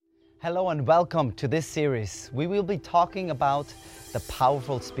Hello and welcome to this series. We will be talking about the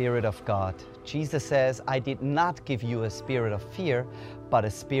powerful Spirit of God. Jesus says, I did not give you a spirit of fear, but a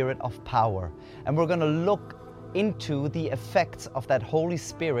spirit of power. And we're going to look into the effects of that Holy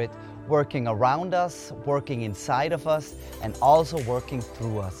Spirit working around us, working inside of us, and also working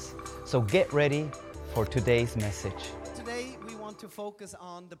through us. So get ready for today's message. Today we want to focus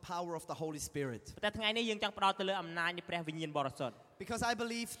on the power of the Holy Spirit. តែថ្ងៃនេះយើងចង់ផ្ដោតទៅលើអំណាចនៃព្រះវិញ្ញាណបរិសុទ្ធ Because I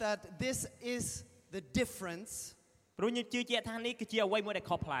believe that this is the difference ព្រោះយើងជឿជាក់ថានេះគឺជាអ្វីមួយដែល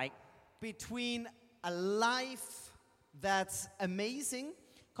ខុសប្លែក between a life that's amazing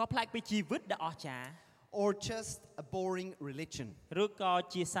ខុសប្លែកពីជីវិតដែលអស្ចារ្យ or just a boring religion. ឬក៏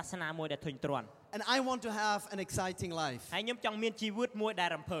ជាសាសនាមួយដែលធុញទ្រាន់ And I want to have an exciting life. ហើយខ្ញុំចង់មានជីវិតមួយដែល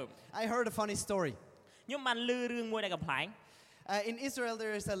រំភើប I heard a funny story. ខ្ញុំបានឮរឿងមួយដែលកំ ប្លែង In Israel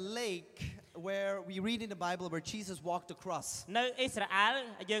there is a lake where we read in the Bible where Jesus walked across. នៅអ៊ីស្រាអែល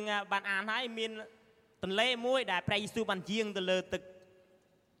យើងបានអានហើយមានទន្លេមួយដែលព្រះយេស៊ូវបានយាងទៅលើទឹក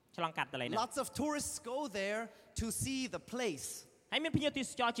ឆ្លងកាត់ទន្លេនោះ Lots of tourists go there to see the place. ហើយមានភ្ញៀវទេស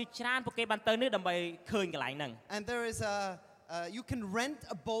ចរជាច្រើនពួកគេបានទៅនេះដើម្បីឃើញកន្លែងហ្នឹង And there is you can rent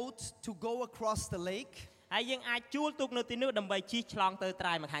a boat to go across the lake. ហើយយើងអាចជួលទូកនៅទីនោះដើម្បីជិះឆ្លងទៅត្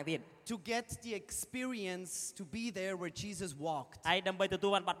រើយម្ខាងទៀត To get the experience to be there where Jesus walked. ហើយដើម្បីទទួ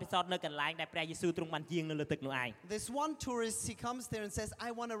លបានបទពិសោធន៍នៅកន្លែងដែលព្រះយេស៊ូវទ្រង់បានយាងនៅលើទឹកនោះឯង This one tourist, he comes there and says, I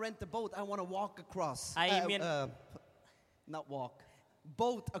want to rent the boat. I want to walk across. Not walk.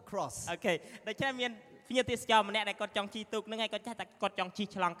 Boat across. អូខេដូច្នេះមានភ្ញៀវទេសចរម្នាក់ដែលគាត់ចង់ជិះទូកហ្នឹងហើយគាត់ចេះតែគាត់ចង់ជិះ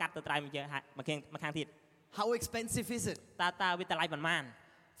ឆ្លងកាត់ទៅត្រើយម្ខាងទៀត How expensive is it? តើវាតម្លៃប៉ុន្មាន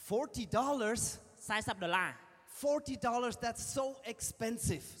 $40. 40 ដុល្លារ $40, that's so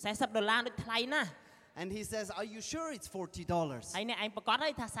expensive. 40 ដុល្លារដូចថ្លៃណាស់ And he says, are you sure it's $40? ហើយអ្នកឯងប្រកាសហើ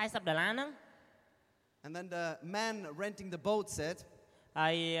យថា40 ដុល្លារហ្នឹង And then the man renting the boat said, ហើ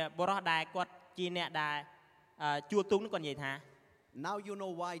យបុរសដែលគាត់ជាអ្នកដែលជួលទូកហ្នឹងគាត់និយាយថា now you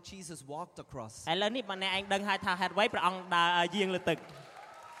know why Jesus walked across. ឥឡូវនេះបងអ្នកឯងដឹងហើយថាហេតុអ្វីព្រះអង្គដើរយាងលើទឹក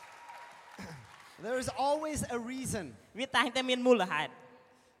There is always a reason. វាតែងតែមានមូលហេតុ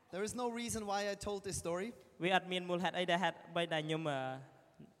There is no reason why I told this story. វាអត់មានមូលហេតុអីដែលហេតុបីដែលខ្ញុំ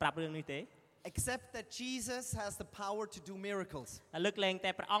ប្រាប់រឿងនេះទេ Except that Jesus has the power to do miracles. លើកលែងតែ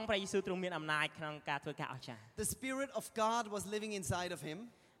ព្រះអង្គព្រះយេស៊ូវទ្រង់មានអំណាចក្នុងការធ្វើការអស្ចារ្យ The Spirit of God was living inside of him.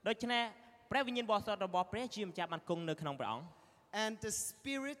 ដូច្នេះព្រះវិញ្ញាណបរិសុទ្ធរបស់ព្រះជាម្ចាស់បានគង់នៅក្នុងព្រះអង្គ And the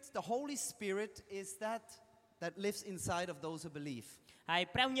Spirit, the Holy Spirit, is that lives inside of those who believe. ហើយ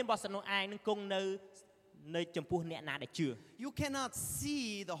ព្រះវិញ្ញាណបរិសុទ្ធនោះឯងនឹងគង់នៅចំពោះអ្នកណាដែលជឿ You cannot see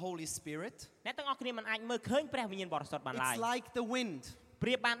the Holy Spirit. អ្នកទាំងអស់គ្នាមិនអាចមើលឃើញព្រះវិញ្ញាណបរិសុទ្ធបានឡើយ It's like the wind. ប្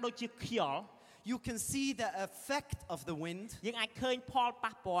រៀបបានដូចជាខ្យល់ You can see the effect of the wind. យើងអាចឃើញផល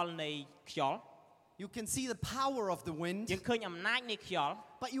ប៉ះពាល់នៃខ្យល់ You can see the power of the wind. យើងឃើញអំណាចនៃខ្យល់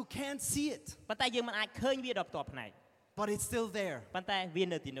But you can't see it. ប៉ុន្តែយើងមិនអាចឃើញវាដល់ផ្ទាល់ភ្នែក But it's still there. ប៉ុន្តែវា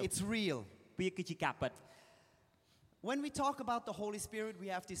នៅទីនោះ It's real. វាគឺជាការពិត When we talk about the Holy Spirit, we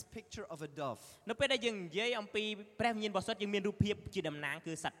have this picture of a dove. នៅពេលដែលយើងនិយាយអំពីព្រះវិញ្ញាណបរិសុទ្ធយើងមានរូបភាពជាតំណាង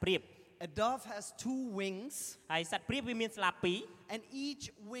គឺសត្វព្រាប A dove has 2 wings, ហើយសត្វព្រាបវាមានស្លាបពីរ and each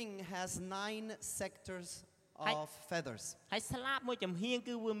wing has 9 sectors of feathers. ហើយស្លាបមួយចំហៀង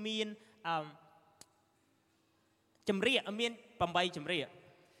គឺវាមានចម្រៀកមាន8ចម្រៀក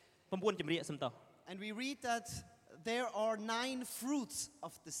9ចម្រៀកសំទោស And we read that there are 9 fruits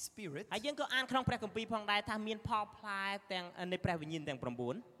of the Spirit. ហើយយើងក៏អានក្នុងព្រះគម្ពីរផងដែរថាមានផលផ្លែទាំងនៃព្រះវិញ្ញាណទាំង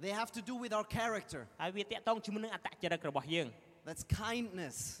9 They have to do with our character. ហើយវាតាក់ទងជាមួយនឹងអត្តចរិតរបស់យើង That's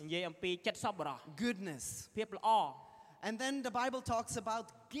kindness, និយាយអំពីចិត្តសប្បុរស goodness. ភាពល្អ And then the Bible talks about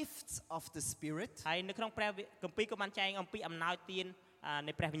gifts of the Spirit. ហើយនៅក្នុងព្រះគម្ពីរក៏បានចែងអំពីអំណោយទាន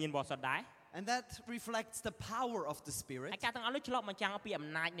នៃព្រះវិញ្ញាណបរិសុទ្ធដែរ And that reflects the power of the Spirit. ហើយការទាំងអស់នោះឆ្លុះបញ្ចាំងអំពីអំ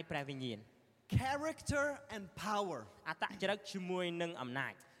ណាចនៃព្រះវិញ្ញាណ Character and power. អត្តចរិតជាមួយនឹងអំណា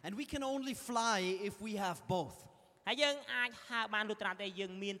ច And we can only fly if we have both. ហើយយើងអាចហើរបានលុះត្រាតែយើ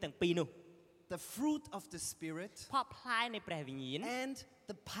ងមានទាំងពីរនោះ The fruit of the Spirit ផលផ្លែនៃព្រះវិញ្ញាណ and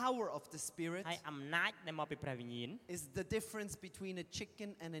the power of the Spirit ហើយអំណាចដែលមកពីព្រះវិញ្ញាណ is the difference between a chicken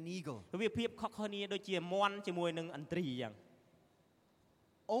and an eagle. វាភាពខុសគ្នាដូចជាមាន់ជាមួយនឹងឥន្ទ្រីអញ្ចឹង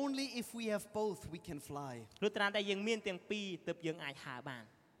Only if we have both we can fly. លុះត្រាតែយើងមានទាំងពីរទើបយើងអាចហើរបាន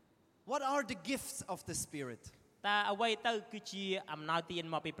What are the gifts of the Spirit? តើអ្វីទៅគឺជាអំណោយទាន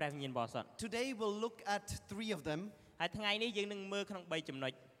មកពីព្រះវិញ្ញាណបរិសុទ្ធ Today we'll look at 3 of them. ហើយថ្ងៃនេះយើងនឹងមើលក្នុង3ចំណុ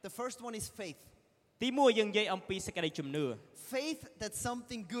ច The first one is faith. ទី1យើងនិយាយអំពីសេចក្តីជំនឿ Faith that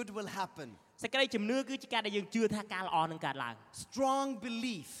something good will happen. សេចក្តីជំនឿគឺជាការដែលយើងជឿថាការល្អនឹងកើតឡើង Strong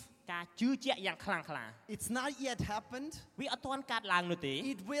belief ការជឿជាក់យ៉ាងខ្លាំងក្លា It's not yet happened. វាអត់ទាន់កើតឡើងនោះទេ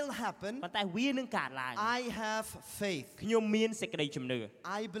It will happen. ប៉ុន្តែវានឹងកើតឡើង I have faith. ខ្ញុំមានសេចក្តីជំនឿ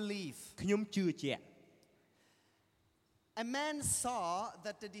I believe. ខ្ញុំជឿជាក់ A man saw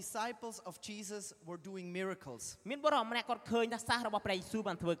that the disciples of Jesus were doing miracles. មានបុរសម្នាក់គាត់ឃើញថាសិស្សរបស់ព្រះយេស៊ូវ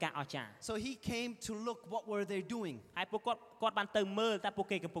បានធ្វើការអស្ចារ្យ So he came to look what were they doing. ហើយពួកគាត់បានទៅមើលថាពួក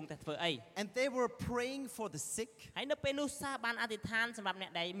គេកំពុងតែធ្វើអី And they were praying for the sick ហើយនៅពេលនោះសិស្សបានអធិដ្ឋានសម្រាប់អ្ន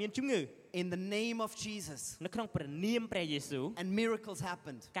កដែលមានជំងឺ in the name of Jesus. នៅក្នុងព្រះនាមព្រះយេស៊ូវ And miracles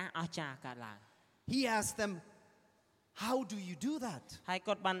happened. ការអស្ចារ្យកើតឡើង He asked them, "How do you do that?" ហើយ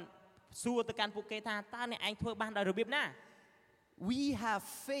គាត់បានសួរទៅកាន់ពួកគេថាតើអ្នកឯងធ្វើបានដោយរបៀបណា We have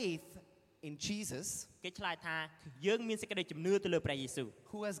faith in Jesus គេឆ្លើយថាយើងមានសេចក្តីជំនឿទៅលើព្រះយេស៊ូវ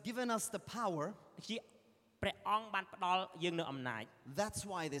who has given us the power. ជាព្រះអង្គបានផ្ដល់យើងនូវអំណាច That's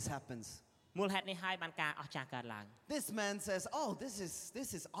why this happens. មូលហេតុនេះហើយបានការអស្ចារ្យកើតឡើង This man says, "Oh, this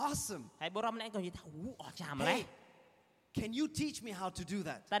is awesome. ហើយបុរសម្នាក់ក៏និយាយថាអូអស្ចារ្យម្ល៉េះ Hey, can you teach me how to do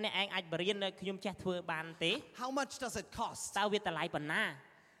that? តើអ្នកឯងអាចបរៀននៅខ្ញុំចេះធ្វើបានទេ How much does it cost?" តើវាតម្លៃប៉ុណ្ណា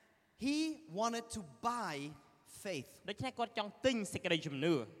He wanted to buy faith. ដូច្នេះគាត់ចង់ទិញសេចក្តីជំ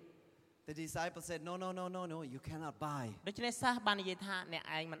នឿ The disciples said, "No, you cannot buy. ដូច្នេះសិស្សបាននិយាយថាអ្នក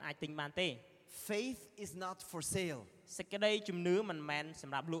ឯងមិនអាចទិញបានទេ Faith is not for sale. សេចក្តីជំនឿមិនមែនស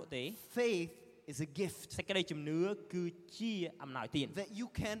ម្រាប់លក់ទេ Faith is a gift សេចក្តីជំនឿគឺជាអំណោយទាន that you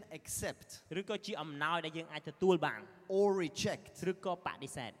can accept ឬក៏ជាអំណោយដែលយើងអាចទទួលបាន or reject. ឬក៏ប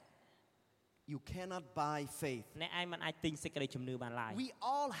ដិសេធ You cannot buy faith. អ្នកឯងមិនអាចទិញសេចក្តីជំនឿបានឡើយ We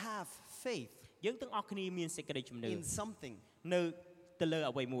all have faith យើងទាំងអស់គ្នាមានសេចក្តីជំនឿ in something. នៅទៅលើ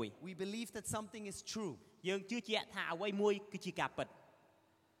អ្វីមួយ We believe that something is true. យើងជឿជាក់ថាអ្វីមួយគឺជាការពិត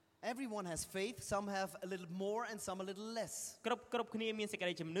Everyone has faith. Some have a little more and some a little less. គ្រប់គ្នាមានសេចក្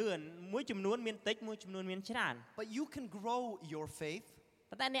តីជំនឿមួយចំនួនមានតិចមួយចំនួនមានច្រើន But you can grow your faith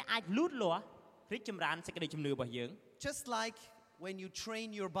ប៉ុន្តែអ្នកអាចលូតលាស់រីកចម្រើនសេចក្តីជំនឿរបស់យើង just like when you train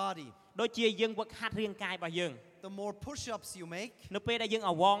your body. ដូចជាយើងវឹកហាត់រាងកាយរបស់យើង The more push-ups you make, នៅពេលដែលយើង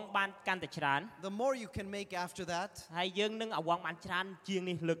អវងបានកាន់តែច្រើន the more you can make after that. ហើយយើងនឹងអវងបានច្រើនជាង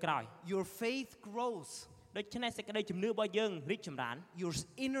នេះលើកក្រោយ Your faith grows. ដូច្នេះសេចក្តីជំនឿរបស់យើងរីកចម្រើន Your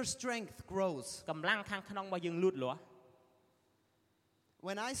inner strength grows. កម្លាំងខាងក្នុងរបស់យើងលូតលាស់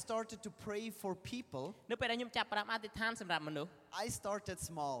When I started to pray for people, នៅពេលដែលខ្ញុំចាប់ផ្ដើមអធិដ្ឋានសម្រាប់មនុស្ស I started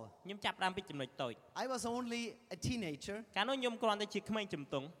small. ខ្ញុំចាប់ផ្ដើមពីចំណុចតូច I was only a teenager កាលនោះខ្ញុំគ្រាន់តែជាក្មេងជំ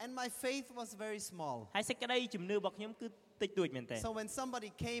ទង់ and my faith was very small. ហើយសេចក្តីជំនឿរបស់ខ្ញុំគឺតិចតួចមែនទែន So when somebody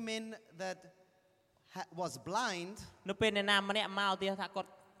came in that was blind, នៅពេលអ្នកណាម្នាក់មកទៀតថា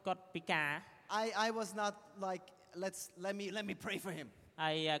គាត់ពិការ I was not like let me pray for him. ហើ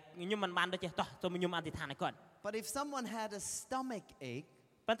យខ្ញុំមិនបានដូចចេះតោះសូមខ្ញុំអធិដ្ឋានឲ្យគាត់ But if someone had a stomach ache,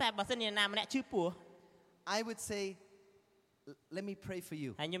 ប៉ុន្តែបើសិនជាអ្នកណាម្នាក់ឈឺពោះ I would say, let me pray for you.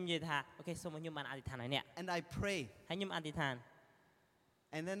 ហើយខ្ញុំនិយាយថាអូខេសូមខ្ញុំបានអធិដ្ឋានឲ្យអ្នក And I pray. ហើយខ្ញុំអធិដ្ឋាន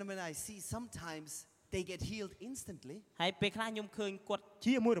And then when I see sometimes they get healed instantly, ហើយពេលខ្លះខ្ញុំឃើញគាត់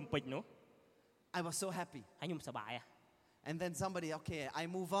ជាមួយរំពេចនោះ I was so happy. ហើយខ្ញុំសប្បាយ And then somebody, okay, I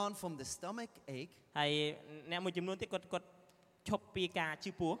move on from the stomach ache. ហើយអ្នកមួយចំនួនទៀតគាត់ឈប់ពីការ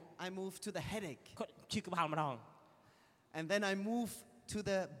ឈឺពោះ I move to the headache. គាត់ឈឺក្បាលម្ដង And then I move to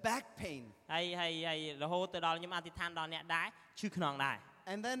the back pain. ហើយរហូតទៅដល់ខ្ញុំអធិដ្ឋានដល់អ្នកដែរឈឺខ្នងដែរ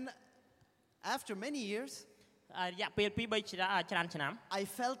And then after many years, រយៈពេល2-3ច្រើនឆ្នាំ I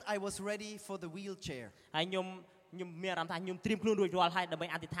felt I was ready for the wheelchair. ហើយខ្ញុំមានអារម្មណ៍ថាខ្ញុំត្រៀមខ្លួនរួចរាល់ហើយដើម្បី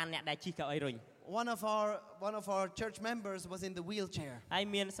អធិដ្ឋានអ្នកដែលជិះកៅអីរុញ One of our church members was in the wheelchair. ហើយ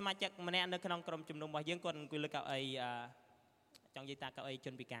មានសមាជិកម្នាក់នៅក្នុងក្រុមជំនុំរបស់យើងគាត់អង្គុយលើកៅអីចង់និយាយថាកៅអីជ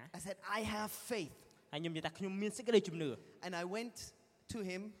នពិការ I said, I have faith. ហើយខ្ញុំនិយាយថាខ្ញុំមានសេចក្តីជំនឿ And I went to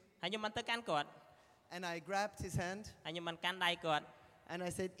him ហើយខ្ញុំបានទៅកាន់គាត់ and I grabbed his hand ហើយខ្ញុំបានកាន់ដៃគាត់ and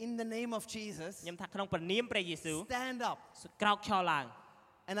I said, in the name of Jesus, ខ្ញុំថាក្នុងព្រះនាមព្រះយេស៊ូវ stand up. ក្រោកឈរឡើង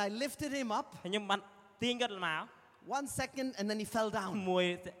And I lifted him up. ហើយខ្ញុំបានទាញគាត់មក 1 second and then he fell down. មួយ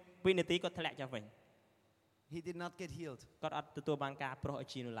វិនាទីគាត់ធ្លាក់ចុះវិញ He did not get healed. គាត់អត់ទទួលបានការប្រោះអ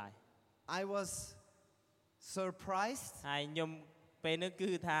ជានោះឡើយ I was surprised, ហើយខ្ញុំពេលនោះគឺ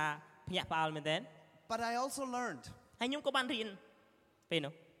ថាភ្ញាក់ផ្អើលមែនទែន but I also learned ហើយខ្ញុំក៏បានរៀនពេល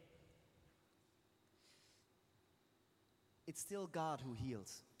នោះ it's still God who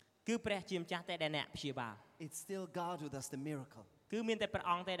heals. គឺព្រះជាម្ចាស់តែដែលអ្នកព្យាបាល It's still God who does the miracle. គឺមានតែព្រះ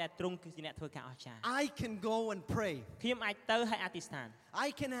អង្គតែដែលទ្រង់គឺជាអ្នកធ្វើការអស្ចារ្យ I can go and pray. ខ្ញុំអាចទៅហើយអធិស្ឋាន I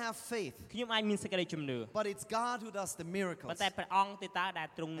can have faith, ខ្ញុំអាចមានសេចក្តីជំនឿ but it's God who does the ប៉ុ miracles. ន្តែព្រះអង្គទេតើដែល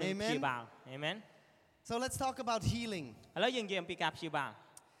ទ្រង់នឹង Amen. ព្យាបាលអេមែន So let's talk about healing. ឥឡូវយើងនិយាយអំពីការព្យាបាល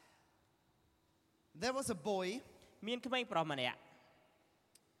There was a boy មានក្មេងប្រុសម្នាក់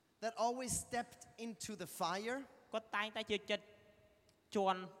that always stepped into the fire គាត់តែងតែជឿចិត្ត ជ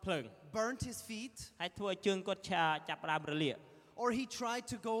ន់ភ្លើង burnt his feet, ហើយធ្វើឲ្យជើងគាត់ចាប់ផ្ដើមរលាក or he tried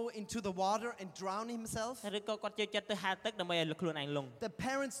to go into the water and drown himself. ឬក៏គាត់ចូលចិត្តទៅហែលទឹកដើម្បីឲ្យខ្លួនឯងលង់ The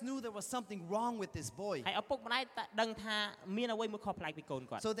parents knew there was something wrong with this boy. ហើយឪពុកម្ដាយដឹងថាមានអ្វីមួយខុសប្លែកពីកូន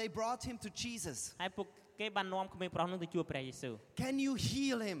គាត់ So they brought him to Jesus. ហើយពួកគេបាននាំក្មេងប្រុសនោះទៅជួបព្រះយេស៊ូវ Can you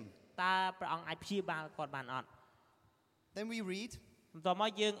heal him? តើព្រះអង្គអាចព្យាបាលគាត់បានអត់ Then we read, បន្ទាប់ម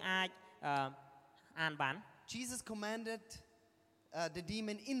កយើងអាចអានបាន Jesus commanded the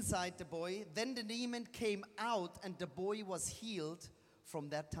demon inside the boy. Then the demon came out and the boy was healed from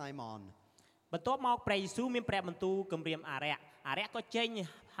that time on. បន្ទាប់មកព្រះយេស៊ូវមានព្រះបន្ទូលគម្រាមអារក្សក៏ចេញ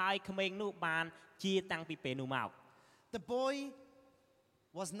ហើយក្មេងនោះបានជាតាំងពីពេលនោះមក The boy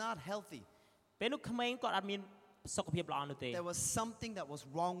was not healthy. ពេលនោះក្មេងគាត់អត់មានសុខភាពល្អនោះទេ There was something that was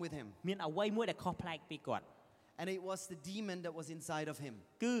wrong with him. មានអ្វីមួយដែលខុសប្លែកពីគាត់ And it was the demon that was inside of him.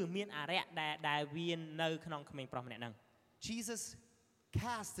 គឺមានអារក្សដែលវានៅក្នុងក្មេងប្រុសម្នាក់ហ្នឹង Jesus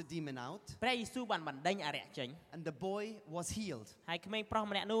cast the demon out ព្រះយេស៊ូវបានបណ្ដេញអារក្សចេញ and the boy was healed. ហើយក្មេងប្រុស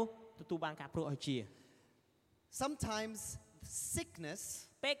ម្នាក់នោះទទួលបានការព្រោះឲ្យជា Sometimes sickness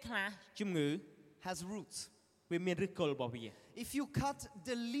ពេលខ្លះជំងឺ has roots. វាមានឫសគល់របស់វា If you cut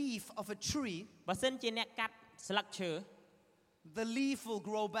the leaf of a tree, បើសិនជាអ្នកកាត់ស្លឹកឈើ the leaf will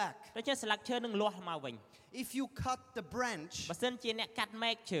grow back. ដូច្នេះស្លឹកឈើនឹងលាស់មកវិញ If you cut the branch, បើសិនជាអ្នកកាត់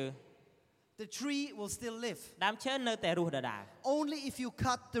មែកឈើ the tree will still live. ដើមឈើនៅតែរស់ដដែល Only if you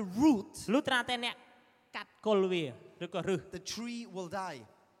cut the root, លុះត្រាតែអ្នកកាត់គល់វាឬក៏ឫស the tree will die.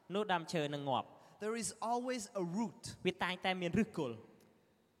 នោះដើមឈើនឹងងាប់ There is always a root វាតែងតែមានឫសគល់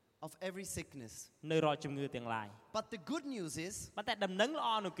of every sickness. នៅរាល់ជំងឺទាំងឡាយ But the good news is, ប៉ុន្តែដំណឹងល្អ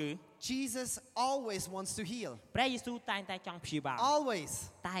នោះគឺ Jesus always wants to heal. ព្រះយេស៊ូវតែងតែចង់ព្យាបាល Always.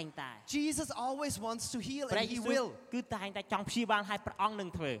 តែងតែ Jesus always wants to heal ព្រះ and យេ he ស៊ូវ will. គឺតែងតែចង់ព្យាបាលហើយព្រះអង្គនឹង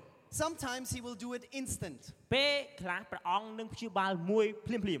ធ្វើ Sometimes he will do it instant. ពេលខ្លះព្រះអង្គនឹងព្យាបាលមួយ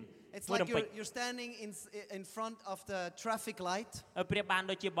ភ្លាម It's មួយ like រំពេច you're standing in front of the traffic light. ប្រៀបបាន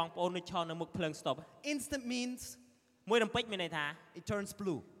ដូចជាបងប្អូននៅឈរនៅមុខភ្លើងស្តុប Instant means មួយរំពេចមានន័យថា it turns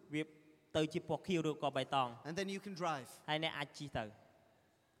blue វាទៅជាពណ៌ខៀវឬក៏បៃតង and then you can drive. ហើយអ្នកអាចជិះទៅ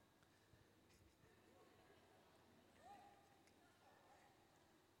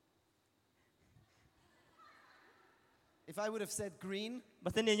If I would have said green, បើ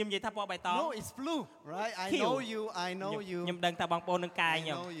សិនជាខ្ញុំនិយាយថាពណ៌បៃតង no, it's blue, right? I Cute. know you. I know ខ្ញុំ you. ដឹងថាបងប្អូននឹងកាយខ្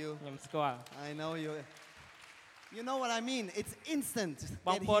ញុំ I know you. ខ្ញុំស្គាល់ I know you. You know what I mean? It's instant. ប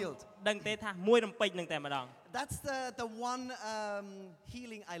ង Get ប្អូន healed. ដឹងទេថាមួយរំពេចនឹងតែម្ដង That's the one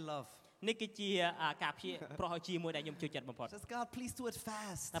healing I love. នេះគឺជាការព្យាប្រោះឲ្យជាមួយដែលខ្ញុំជួយចិត្តបំផុត Just God, please do it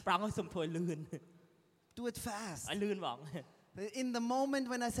fast. តែប្រងឲ្យសុំធ្វើលឿន Do it fast. ឲ្យលឿនបង In the moment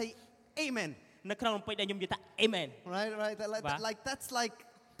when I say Amen, នៅក្នុងរំពេចដែលខ្ញុំនិយាយថា Amen right?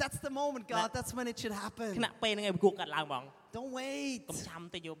 That's the moment, God. That's when it should happen. ខណៈពេលហ្នឹងឯងគួរកាត់ឡើងបង Don't wait. កុំចាំ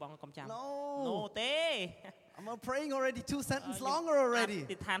ទៅយកបងកុំចាំ No. ទេ I'm praying already 2 sentences longer already.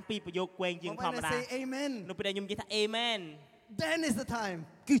 ទីឋានពីរប្រយោគវែងជាង But ធម្ម when I តា say Amen, នៅពេលដែលខ្ញុំនិយាយថា Amen then is the time.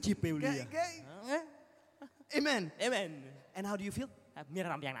 គឺជាពេលវេលា Okay? Amen. Amen And how do you feel? មាន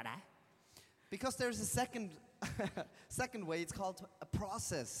អារម្មណ៍យ៉ាងណាដែរ Because there's a second way. It's called a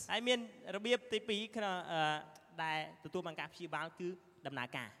process. ហើយមានរបៀបទី2ក្នុងដែលទទួលបានការព្យាបាលគឺដំណើរ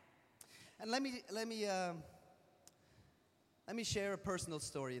ការ And let me share a personal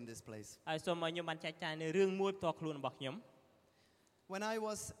story in this place. ហើយសូមឲ្យខ្ញុំបានចែកចាយនៅរឿងមួយផ្ទាល់ខ្លួនរបស់ខ្ញុំ When I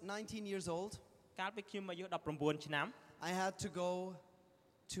was 19 years old, កាលពីខ្ញុំអាយុ19ឆ្នាំ I had to go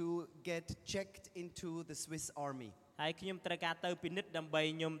to get checked into the Swiss Army. ហើយខ្ញុំត្រូវការទៅពិនិត្យដើម្បី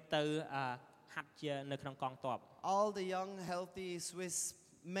ខ្ញុំទៅហាត់ជានៅក្នុងកងទ័ព All the young, healthy Swiss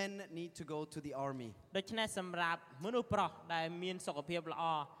men need to go to the army. ដូច្នេះសម្រាប់មនុស្សប្រុសដែលមានសុខភាពល្អ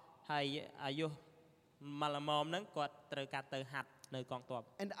ហើយអាយុម៉ាល់ម៉មហ្នឹងគាត់ត្រូវការទៅហាត់នៅកងទ័ព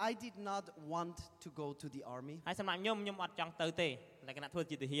And I did not want to go to the army. ហើយសម្រាប់ខ្ញុំអត់ចង់ទៅទេលក្ខណៈធ្វើ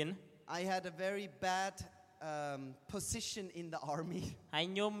ជាទាហាន I had a very bad position in the army. ហើយ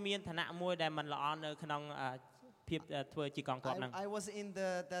ខ្ញុំមានឋានៈមួយដែលមិនល្អនៅក្នុងភាពធ្វើជាកងទ័ពហ្នឹង I was in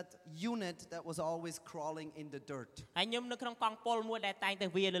that unit that was always crawling in the dirt. ហើយខ្ញុំនៅក្នុងកងពលមួយដែលតែងតែ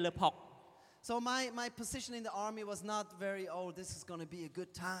វាលើផុក So my position in the army was not very, this is going to be a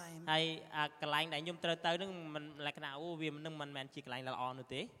good time. ហើយកន្លែងដែលខ្ញុំត្រូវទៅហ្នឹងមិនលក្ខណៈវាមិនមែនជាកន្លែងល្អនោះ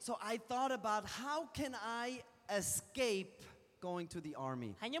ទេ So I thought about how can I escape going to the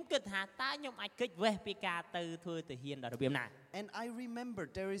army. ហើយខ្ញុំគិតថាតើខ្ញុំអាចគេចវេះពីការទៅធ្វើទាហានដល់របៀបណា And I remembered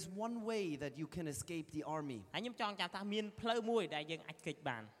there is one way that you can escape the army. ហើយខ្ញុំចង់ចាំថាមានផ្លូវមួយដែលយើងអាចគេច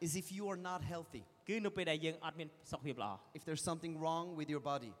បាន Is if you are not healthy. គឺនៅពេលដែលយើងអត់មានសុខភាពល្អ If there's something wrong with your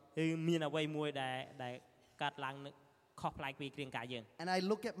body. គឺមានអ្វីមួយដែលកាត់ឡើងខុសប្លែកពីរាងកាយយើង And I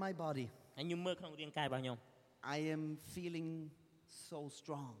look at my body. ហើយខ្ញុំមើលក្នុងរាងកាយរបស់ខ្ញុំ I am feeling so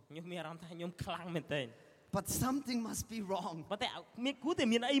strong. ខ្ញុំមានអារម្មណ៍ថាខ្ញុំខ្លាំងមែនទែន But something must be wrong ប៉ុន្តែមានគួរតែ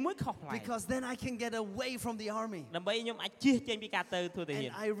មានអីមួយខុសប្លែក because then I can get away from the army. ដើម្បីខ្ញុំអាចជៀសចេញពីការទៅធ្វើទាហាន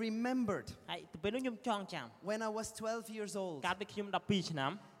And I remembered ហើយទៅពេលនោះខ្ញុំចងចាំ when I was 12 years old, កាលពីខ្ញុំ12ឆ្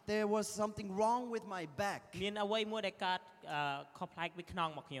នាំ there was something wrong with my back. មានអ្វីមួយដែលកើតខុសប្លែកពីខ្នង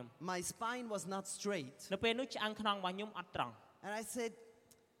របស់ខ្ញុំ My spine was not straight. នៅពេលនោះឆ្អឹងខ្នងរបស់ខ្ញុំអត់ត្រង់ And I said,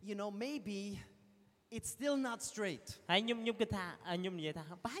 you know, maybe it's still not straight. ហើយខ្ញុំគិតថាខ្ញុំនិយាយថា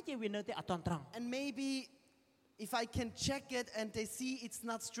ប្រហែលជាវានៅតែអត់ត្រង់ And maybe if I can check it and they see it's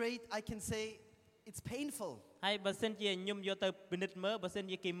not straight, I can say it's painful. ហើយបើសិនជាខ្ញុំយកទៅពិនិត្យមើលបើសិន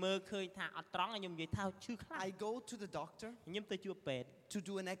ជាគេមើលឃើញថាអត់ត្រង់ខ្ញុំនិយាយថាឈឺខ្លាំង I go to the doctor ខ្ញុំទៅជួបពេទ្យ to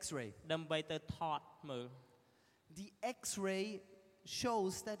do an x-ray. ដើម្បីទៅថតមើល The x-ray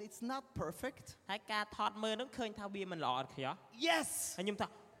shows that it's not perfect. ហើយការថតមើលនោះឃើញថាវាមិនល្អឥតខ្ចោះ Yes! ហើយខ្ញុំថា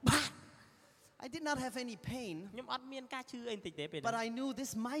បាទ I did not have any pain, ខ្ញុំអត់មានការឈឺអីបន្តិចទេពេល but នោះ I knew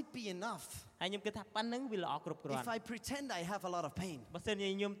this might be enough ហើយខ្ញុំគិតថាប៉ណ្ណឹងវាល្អគ្រប់គ្រាន់ if I pretend I have a lot of pain. បើសិនជា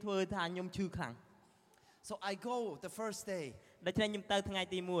ខ្ញុំធ្វើថាខ្ញុំឈឺខ្លាំង So I go the first day. ដូច្នេះខ្ញុំទៅថ្ងៃ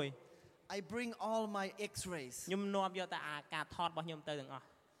ទី I bring all my x-rays. 1ខ្ញុំនាំយកតែការថតរបស់ខ្ញុំទៅទាំងអស់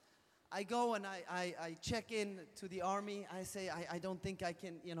I go and I check in to the army. I say, I don't think I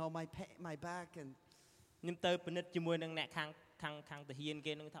can, you know, my back. And ខ្ញុំទៅពិនិត្យជាមួយនឹងអ្នកខាងទាហាន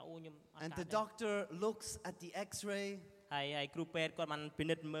គេនឹងថាអូខ្ញុំអត់ And កើត the ទេ doctor looks at the x-ray ហើយគ្រូពេទ្យគាត់បានពិ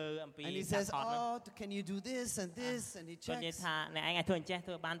និត្យមើលអំពី and he ការ says, ថតនោះ oh, can you do this and this? And he គាត់និយាយ checks. ថាអ្នកឯងអាចធ្វើអញ្ចេះ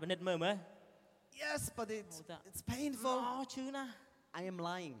ធ្វើបានពិនិត្យមើលមើល Yes, but it's អូ it's painful. ឈឺណាស់ I am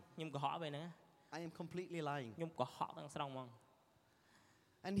lying. ខ្ញុំកុហកពេលហ្នឹង I am completely lying. ខ្ញុំកុហកទាំងស្រុងហ្មង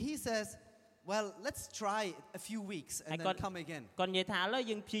And he says, well, let's try a few weeks and then come again. គាត់និយាយថាឥឡូវ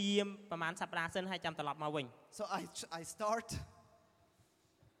យើងព្យាយាមប្រហែលសប្តាហ៍សិនហើយចាំត្រឡប់មកវិញ So I start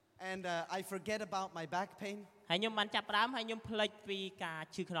and I forget about my back pain. ហើយខ្ញុំបានចាប់ផ្ដើមហើយខ្ញុំភ្លេចពីការ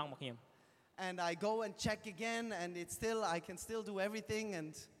ឈឺខ្នងរបស់ខ្ញុំ And I go and check again and I can still do everything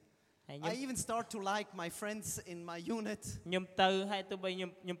and ហើយខ្ញុំ I even start to like my friends in my unit. ខ្ញុំទៅហើយទោះបីខ្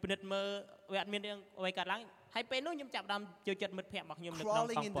ញុំពិនិត្យមើលវាអត់មានរឿងអ្វីកើតឡើងហើយពេលនោះខ្ញុំចាប់ផ្ដើមចូលចិត្តមិត្តភក្តិរបស់ខ្ញុំនៅក្នុង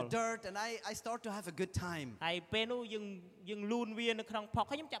Crawling ក in ងពល the dirt and I start to have a good time. ហើយពេលនោះយើងលូនវានៅក្នុងផុក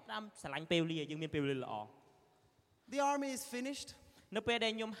ហើយខ្ញុំចាប់ផ្ដើមស្រឡាញ់ពេលវេលាយើងមានពេលវេលាល្អ The army is finished. នៅពេលដែ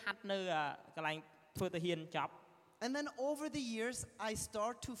លខ្ញុំហាត់នៅកន្លែងធ្វើទាហានចប់ And then over the years I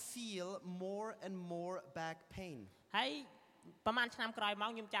start to feel more and more back pain. ហើយប្រហែលឆ្នាំក្រោយមក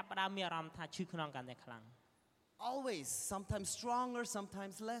ខ្ញុំចាប់ផ្ដើមមានអារម្មណ៍ថាឈឺខ្នងកាន់តែខ្លាំង Always, sometimes stronger,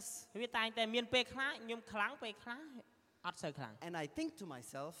 sometimes less. វាតែងតែមានពេលខ្លះខ្ញុំខ្លាំងពេលខ្លះអត់សូវខ្លាំង And I think to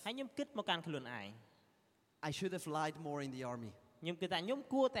myself, ហើយខ្ញុំគិតមកកាន់ខ្លួនឯង I should have lied more in the army. ខ្ញុំគិតថាខ្ញុំ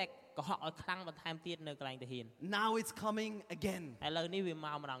គួរតែកុហកឲ្យខ្លាំងបន្ថែមទៀតនៅកន្លែងទាហាន Now it's coming again. ឥឡូវនេះវាម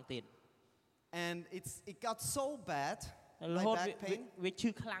កម្ដងទៀត And it got so bad, រ my ហូត back pain, វាឈឺ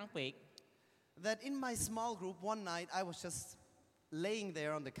ខ្លាំងពេក that in my small group one night I was just laying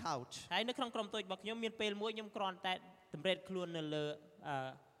there on the couch. ហើយនៅក្នុងក្រុមតូចរបស់ខ្ញុំមានពេលមួយខ្ញុំគ្រាន់តែតម្រេតខ្លួននៅលើ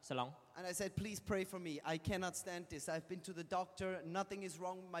សាឡុង And I said, please pray for me. I cannot stand this. I've been to the doctor. Nothing is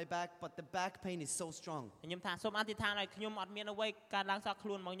wrong with my back, but the back pain is so strong. ខ្ញុំថាសូមអធិដ្ឋានឲ្យខ្ញុំអត់មានអ្វីកើតឡើងសោះខ្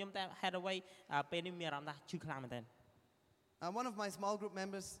លួនមកខ្ញុំតែហេតុអ្វីពេលនេះមានអារម្មណ៍ថាឈឺខ្លាំងមែនទែន One of my small group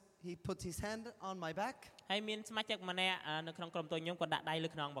members, he put his hand on my back ហើយមានសមាជិកម្នាក់នៅក្នុងក្រុមតូចខ្ញុំគាត់ដាក់ដៃលើ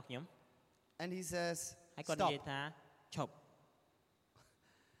ខ្នងរបស់ខ្ញុំ and he says, ហើយគាត់និ stop. យាយថាឈប់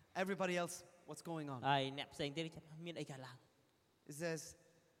Everybody else, what's going on? ហើយអ្នកផ្សេងទៀតចាប់មានអីកើតឡើង He says,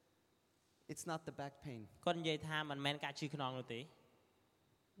 it's not the back pain. គាត់និយាយថាមិនមែនការឈឺខ្នងនោះទេ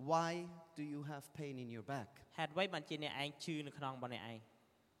Why do you have pain in your back? ហេតុអ្វីបានជាអ្នកឯងឈឺនៅខ្នងរបស់អ្នកឯង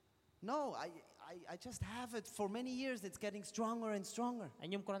No, I just have it for many years. It's getting stronger and stronger. ហើយ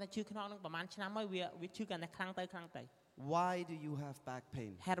ខ្ញុំគ្រាន់តែឈឺខ្នងនឹងប្រហែលឆ្នាំហើយវាឈឺកាន់តែខ្លាំងទៅ Why do you have back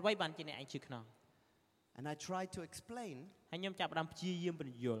pain? ហេតុអ្វីបានជាអ្នកឯងឈឺខ្នង And I tried to explain, ហើយខ្ញុំចាប់ផ្ដើមព្យាយាមប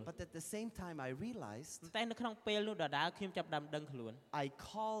ញ្យល់ but at the same time I realized តែនៅក្នុងពេលនោះដដែលខ្ញុំចាប់ផ្ដើមដឹងខ្លួន I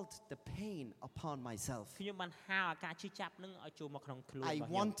called the pain upon myself. ខ្ញុំបានហៅអាការឈឺចាប់នឹងឲ្យចូលមកក្នុងខ្លួនរបស់ I ខ្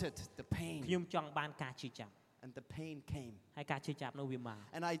ញុំ wanted the pain, ខ្ញុំចង់បានការឈឺចាប់ and the pain came. ហើយការឈឺចាប់នោះវាមក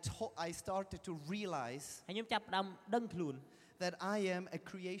And I started to realize ហើយខ្ញុំចាប់ផ្ដើមដឹងខ្លួន that I am a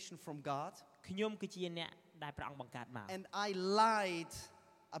creation from God, ខ្ញុំគឺជាអ្នកដែលព្រះអង្គបង្កើតមក and I lied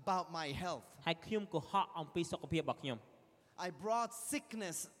about my health. ហើយខ្ញុំកុហកអំពីសុខភាពរបស់ខ្ញុំ I brought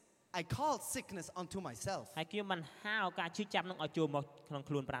sickness. I called sickness unto myself. ហើយខ្ញុំបានហៅការឈឺចាប់នឹងឲ្យចូលមកក្នុង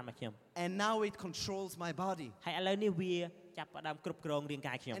ខ្លួនប្រាណរបស់ខ្ញុំ And now it controls my body. ហើយឥឡូវនេះវាចាប់ផ្ដើមគ្រប់គ្រងរាង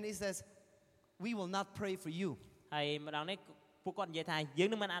កាយខ្ញុំ And he says, we will not pray for you. ហើយម្ដងនេះពួកគាត់និយាយថាយើង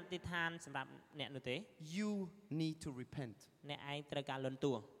នឹងមិនអធិដ្ឋានសម្រាប់អ្នកនោះទេ You need to repent. អ្នកឯងត្រូវការលន់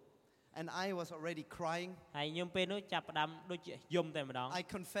តួ And I was already crying. ហើយខ្ញុំពេលនោះចាប់ផ្ដើមដូចជាយំតែម្ដង I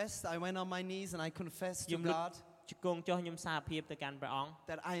confessed, I went on my knees and I confessed to ខ្ញុំលើក God ជង្គង់ចុះខ្ញុំសារភាពទៅកាន់ព្រះអង្គ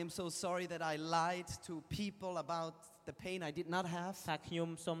that I am so sorry that I lied to people about the pain I did not have. ថាខ្ញុំ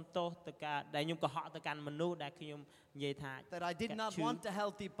សូមទោសទៅការដែលខ្ញុំកុហកទៅកាន់មនុស្សដែលខ្ញុំនិយាយថា That I did កាត់ not ឈឺ want a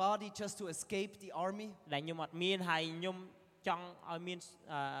healthy body just to escape the army. ដែលខ្ញុំអត់មានហើយខ្ញុំចង់ឲ្យមាន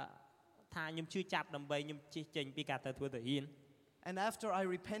ថាខ្ញុំជឿចាប់ដើម្បីខ្ញុំជិះចេញពីការទៅធ្វើទៅហ៊ាន And after I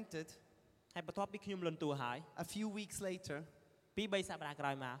repented, ហើយបន្ទាប់ពីខ្ញុំលន់តួហើយ a few weeks later, ពី3សប្តាហ៍ក្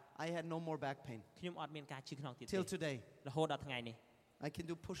រោយមក I had no more back pain. ខ្ញុំអត់មានការឈឺខ្នងទៀតទេ Till today. រហូតដល់ថ្ងៃនេះ I can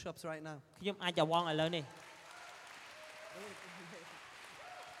do push-ups right now. ខ្ញុំអាចចវងឥឡូវនេះ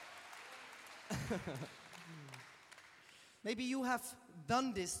Maybe you have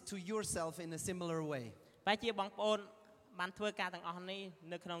done this to yourself in a similar way. បែរជាបងប្អូនបានធ្វើការទាំងអស់នេះ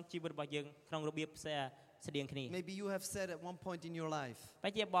នៅក្នុងជីវិតរបស់យើងក្នុងរបៀបស្តៀងគ្នា Maybe you have said at one point in your life, បែ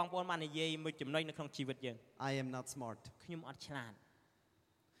រជាបងប្អូនបាននិយាយមួយចំណុចនៅក្នុងជីវិតយើង I am not smart. ខ្ញុំអត់ឆ្លាត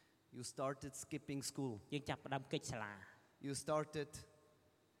You started skipping school. យើងចាប់ផ្ដើមកិច្ចសាលា You started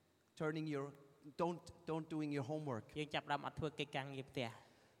turning your don't doing your homework. យើងចាប់ផ្ដើមអត់ធ្វើកិច្ចការងារផ្ទះ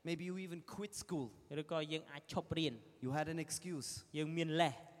Maybe you even quit school. ឬក៏យើងអាចឈប់រៀន You had an excuse យើងមាន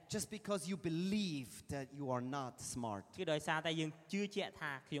លេស just because you believe that you are not smart. គឺដោយសារតែយើងជឿជាក់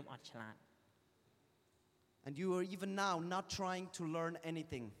ថាខ្ញុំអត់ឆ្លាត And you are even now not trying to learn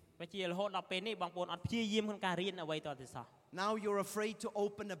anything. បែរជារហូតដល់ពេលនេះបងប្អូនអត់ព្យាយាមក្នុងការរៀនអ្វីតទៅសោះ Now you're afraid to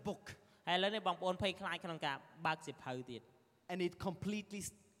open a book ហើយឥឡូវនេះបងប្អូនភ័យខ្លាចក្នុងការបើកសៀវភៅទៀត and it completely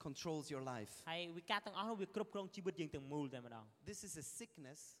controls your life. ហើយវិការទាំងអស់នោះវាគ្រប់គ្រងជីវិតយើងទាំងមូលតែម្ដង This is a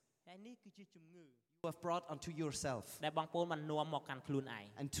sickness ហើយនេះគឺជាជំងឺ you have brought onto yourself. ដែលបងប្អូនបាននាំមកកាន់ខ្លួនឯង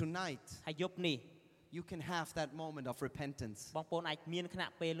And tonight ហើយយប់នេះ you can have that moment of repentance បងប្អូនអាចមានខ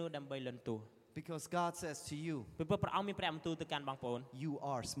ណៈពេលនោះដើម្បីលន់តួ because God says to you, ពីព្រោះព្រះអង្គមានព្រះបន្ទូលទៅកាន់បងប្អូន you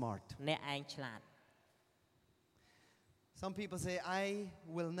are smart. អ្នកឯងឆ្លាត Some people say, I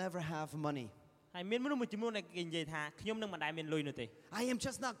will never have money. ហើយមានមនុស្សមួយចំនួនដែលគេនិយាយថាខ្ញុំនឹងមិនដែលមានលុយនោះទេ I am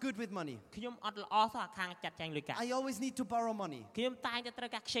just not good with money. ខ្ញុំអត់ល្អសោះអាខាងចាត់ចែងលុយកាក់ I always need to borrow money. ខ្ញុំតែងតែត្រូវ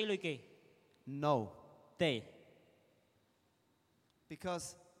ការខ្ចីលុយគេ No, ទេ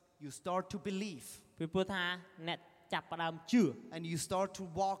because you start to believe ពីព្រោះថាអ្នកចាប់ផ្ដើមជឿ and you start to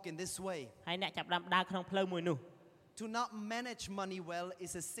walk in this way. ហើយអ្នកចាប់ផ្ដើមដើរក្នុងផ្លូវមួយនោះ To not manage money well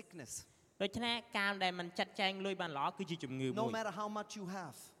is a sickness. ដូច្នេះការដែលមិនចាត់ចែងលុយបានល្អគឺជាជំងឺ No មួយ matter how much you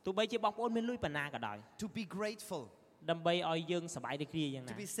have, ទោះបីជាបងប្អូនមានលុយប៉ុណ្ណាក៏ដោយ to be grateful, ដើម្បីឲ្យយើងសប្បាយរីករាយយ៉ាង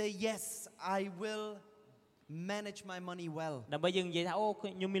ណា to be say, yes, I will manage my money well. ដើម្បីយើងនិយាយថាអូខ្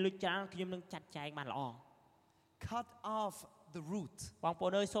ញុំមានលុយច្រើនខ្ញុំនឹងចាត់ចែងបានល្អ Cut off the root. បងប្អូ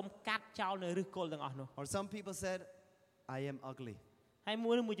នអើយសូមកាត់ចោលនៅឫសគល់ទាំងអស់នោះ Or some people said, I am ugly. ហើយ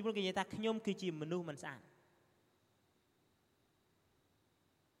មួយចំនួនគេនិយាយថាខ្ញុំគឺជាមនុស្សមិនស្អាត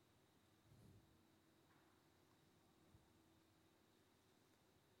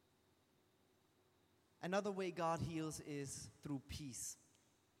Another way God heals is through peace.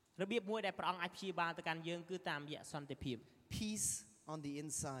 របៀបមួយដែលព្រះអង្គអាចព្យាបាលទៅកាន់យើងគឺតាមរយៈសន្តិភាព Peace on the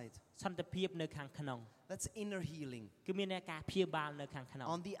inside. សន្តិភាពនៅខាងក្នុង That's inner healing. គឺមានការព្យាបាលនៅខាងក្នុង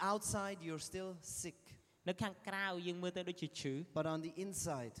On the outside, you're still sick. នៅខាងក្រៅយើងមើលទៅដូចជាឈឺ But on the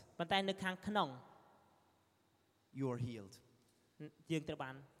inside, ប៉ុន្តែនៅខាងក្នុង you're healed. យើងត្រូវ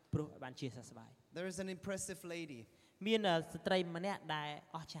បានព្រោះបានជាសះស្បើយ There is an impressive lady. មានស្ត្រីម្នាក់ដែល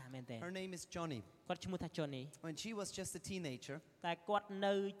អស្ចារ្យមែនទែន Her name is Johnny. គាត់ឈ្មោះថា Johnny When she was just a teenager, តែគាត់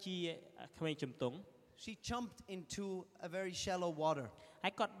នៅជាក្មេងជំទង់ she jumped into a very shallow water ហើ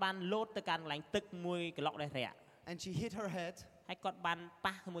យគាត់បានលោតទៅកាន់កន្លែងទឹកមួយកន្លុកដែលរាក់ and she hit her head ហើយគាត់បាន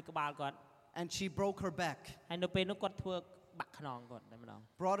ប៉ះជាមួយក្បាលគាត់ and she broke her back. ហើយនៅពេលនោះគាត់ធ្វើបាក់ខ្នងគាត់តែម្ដង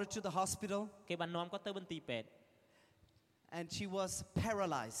Brought her to the hospital គេបាននាំគាត់ទៅមន្ទីរពេទ្យ and she was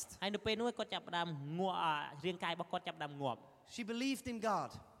paralyzed. ហើយនៅពេលនោះគាត់ចាប់ផ្ដើមងាប់រាងកាយរបស់គាត់ចាប់ផ្ដើមងាប់ She believed in God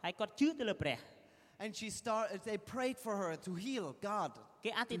ហើយគាត់ជឿទៅលើព្រះ and they prayed for her to heal God.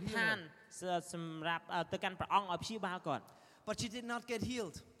 គេអធិដ្ឋានសម្រាប់ទៅកាន់ព្រះអង្គឲ្យព្យាបាលគាត់ But she did not get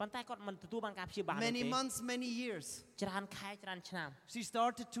healed. ប៉ុន្តែគាត់មិនទទួលបានការព្យាបាលនោះទេ Many months, many years. ច្រើនខែច្រើនឆ្នាំ She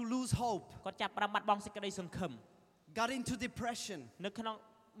started to lose hope, គាត់ចាប់ផ្ដើមបាត់បង់សេចក្តីសង្ឃឹម got into depression. នៅក្នុង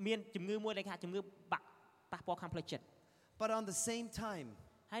មានជំងឺមួយដែលគេហៅជំងឺបាក់ប៉ះពាល់ខាងផ្លូវចិត្ត But on the same time,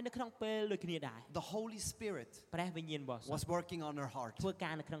 ហើយនៅក្នុងពេលដូចគ្នាដែរ the Holy Spirit ព្រះវិញ្ញាណបរិសុទ្ធ was working on her heart. ធ្វើកា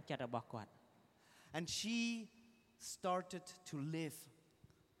រនៅក្នុងចិត្តរបស់គាត់ And she started to live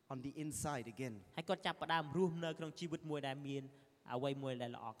on the inside again. ហើយគាត់ចាប់ផ្ដើមរស់នៅក្នុងជីវិតមួយដែលមានអ្វីមួយដែ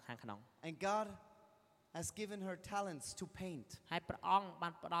លល្អខាងក្នុង And God has given her talents to paint. ហើយព្រះអង្គបា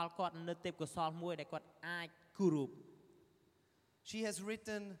នផ្ដល់គាត់នូវទេពកោសល្យមួយដែលគាត់អាចគូររូប She has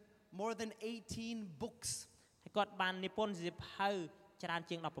written more than 18 books. ហើយគាត់បាននិពន្ធសៀវភៅ ច្រើន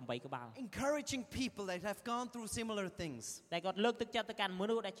ជាង18ក្បាល encouraging people that have gone through similar things. ដែលគាត់លើកទឹកចិត្តទៅកាន់ម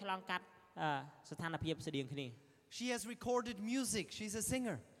នុស្សដែលឆ្លងកាត់ស្ថានភាពស្តៀងគ្នា She has recorded music. She's a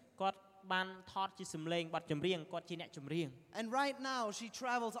singer. គាត់បានថតជាសំឡេងបទចម្រៀងគាត់ជាអ្នកចម្រៀង And right now she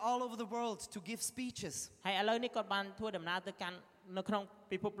travels all over the world to give speeches. ហើយឥឡូវនេះគាត់បានធ្វើដំណើរទៅកាន់នៅក្នុង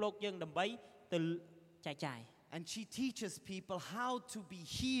ពិភពលោកយើងដើម្បីទៅចែកចាយ And she teaches people how to be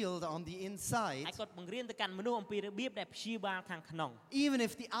healed on the inside, ហើយគាត់បង្រៀនទៅកាន់មនុស្សអំពីរបៀបដែលព្យាបាលខាងក្នុង even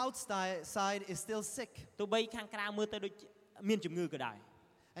if the outside is still sick. ទោះបីខាងក្រៅមើលទៅដូចមានជំងឺក៏ដោយ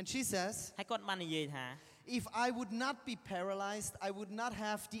And she says, ហើយគាត់បាននិយាយថា if I would not be paralyzed, I would not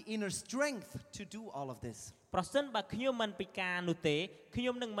have the inner strength to do all of this. ប្រសិនបើខ្ញុំមិនពិការនោះទេខ្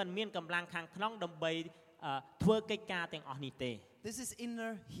ញុំនឹងមិនមានកម្លាំងខាងក្នុងដើម្បីធ្វើកិច្ចការទាំងអស់នេះទេ This is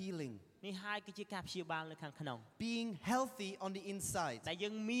inner healing, នេះហើយគឺជាការព្យាបាលនៅខាងក្នុង being healthy on the inside. ដែលយើ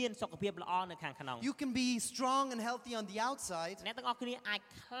ងមានសុខភាពល្អនៅខាងក្នុង You can be strong and healthy on the outside, អ្នកទាំងអស់គ្នាអាច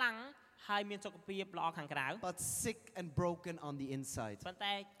ខ្លាំងហើយមានសុខភាពល្អខាងក្រៅ but sick and broken on the inside. ប៉ុន្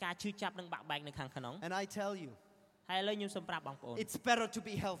តែការឈឺចាប់និងបាក់បែកនៅខាងក្នុង And I tell you, ហើយឥឡូវខ្ញុំសូមប្រាប់បងប្អូន it's better to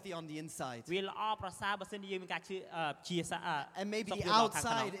be healthy on the inside. វាល្អប្រសើរបើសិនជាយើងមានការឈឺជា And maybe សុខ the ភាពល្អខាងក្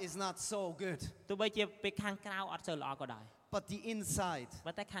នុង outside is not so good, ទោះបីជាពេលខាងក្រៅអត់សូវល្អក៏ដោយ but the inside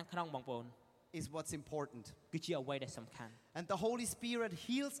ប៉ុន្តែខាងក្នុងបងប្អូន is what's important. គឺជាអ្វីដែលសំខាន់ And the Holy Spirit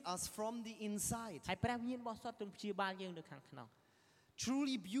heals us from the inside. ហើយព្រះវិញ្ញាណបរិសុទ្ធទ្រង់ព្យាបាលយើងនៅខាងក្នុង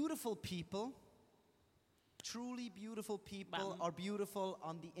Truly beautiful people are beautiful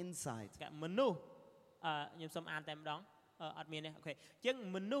on the inside. មនុស្សខ្ញុំសូមអានតែម្ដងអត់មានទេអូខេជាង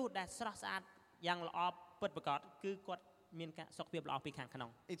មនុស្សដែលស្រស់ស្អាតយ៉ាងល្អពិតប្រាកដគឺគាត់មានការសុខភាពល្អពីខាងក្នុង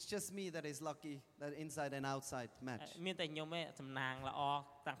It's just me that is lucky that inside and outside match. មានតែខ្ញុំឯងសំណាងល្អ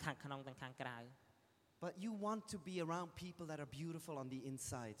ទាំងខាងក្នុងទាំងខាងក្រៅ But you want to be around people that are beautiful on the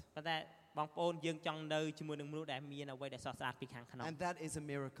inside. ប៉ុន្តែបងប្អូនយើងចង់នៅជាមួយនឹងមនុស្សដែលមានអ្វីដែលស្រស់ស្អាតពីខាងក្នុង And that is a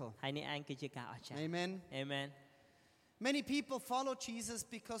miracle. ហើយនេះឯងគឺជាការអស្ចារ្យ Amen. Amen Many people follow Jesus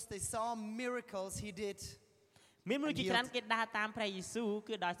because they saw miracles he did. មានមនុស្សជាច្រើនគេដើរតាមព្រះយេស៊ូវ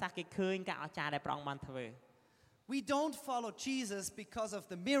គឺដោយសារគេឃើញការអស្ចារ្យដែលព្រះអង្គបានធ្វើ We don't follow Jesus because of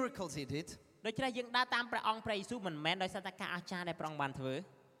the miracles he did. ដូច្នេះយើងដើរតាមព្រះអង្គព្រះយេស៊ូវមិនមែនដោយសារតែការអស្ចារ្យដែលព្រះអង្គបានធ្វើ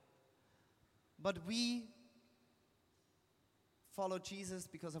But we follow Jesus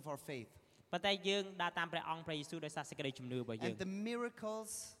because of our faith. ប៉ុន្តែយើងដើរតាមព្រះអង្គព្រះយេស៊ូវដោយសារសេចក្តីជំនឿរបស់យើង And the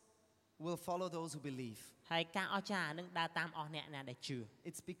miracles will follow those who believe. ហើយការអស្ចារ្យនឹងដើរតាមអស់អ្នកណាដែលជឿ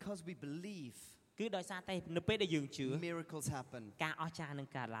It's because we believe គឺដោយសារតែនៅពេលដែលយើងជឿ miracles happen. ការអស្ចារ្យនឹង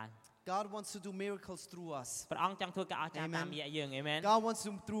កើតឡើង God wants to do miracles through us. ព្រះអង្គចង់ធ្វើការអស្ចារ្យតាមរយៈយើងអេមែន God wants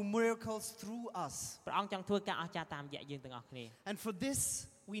to do miracles through us. ព្រះអង្គចង់ធ្វើការអស្ចារ្យតាមរយៈយើងទាំងអស់គ្នា And for this,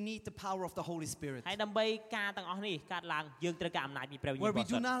 we need the power of the Holy Spirit. ហើយដើម្បីការទាំងអស់នេះកើតឡើងយើងត្រូវការអំណាចពីព្រះវិញ្ញាណ Where ប we រិ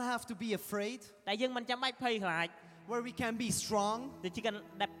សុ do ទ្ធ not have to be afraid. តែយើងមិនចាំបាច់ភ័យខ្លាច Where we can be strong ដូចជាក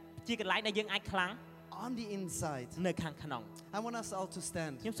ន្លែងដែលយើងអាចខ្លាំង on the inside. នៅខាងក្នុង I want us all to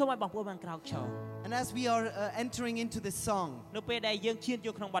stand. ខ្ញុំសូមឲ្យបងប្អូនបានក្រោកឈរ And as we are entering into this song, នៅពេលដែលយើងឈាន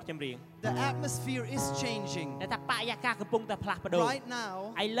ចូលក្នុងបទចម្រៀង the atmosphere is changing. ដែលថាបរិយាកាសកំពុងតែផ្លាស់ប្ដូរ Right now,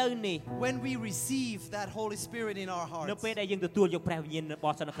 ឥឡូវនេះ when we receive that Holy Spirit in our នៅ hearts, ពេលដែលយើងទទួលយកព្រះវិញ្ញាណប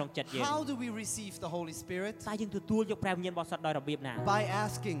រិសុទ្ធនៅក្នុងចិត្តយើង how do we receive the Holy Spirit? តើយើងទទួលយកព្រះវិញ្ញាណបរិសុទ្ធដោយរបៀបណា By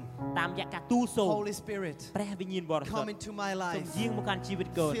asking, តាមរយៈការទូលសូម Holy Spirit, ព្រះវិញ្ញាណបរិសុទ្ធ come into my សូម life. យាងមកកាន់ជីវិត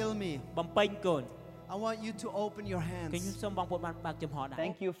កូន Fill me. បំពេញកូន I want you to open your ខ្ញុំ hands. សូមបងប្អូនបានបើកចំហដៃ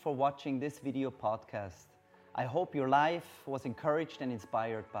Thank you for watching this video podcast. I hope your life was encouraged and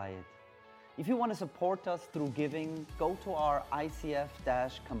inspired by it. If you want to support us through giving, go to our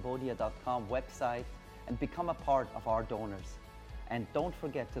icf-cambodia.com website and become a part of our donors. And don't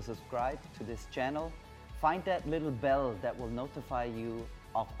forget to subscribe to this channel. Find that little bell that will notify you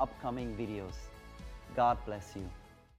of upcoming videos. God bless you.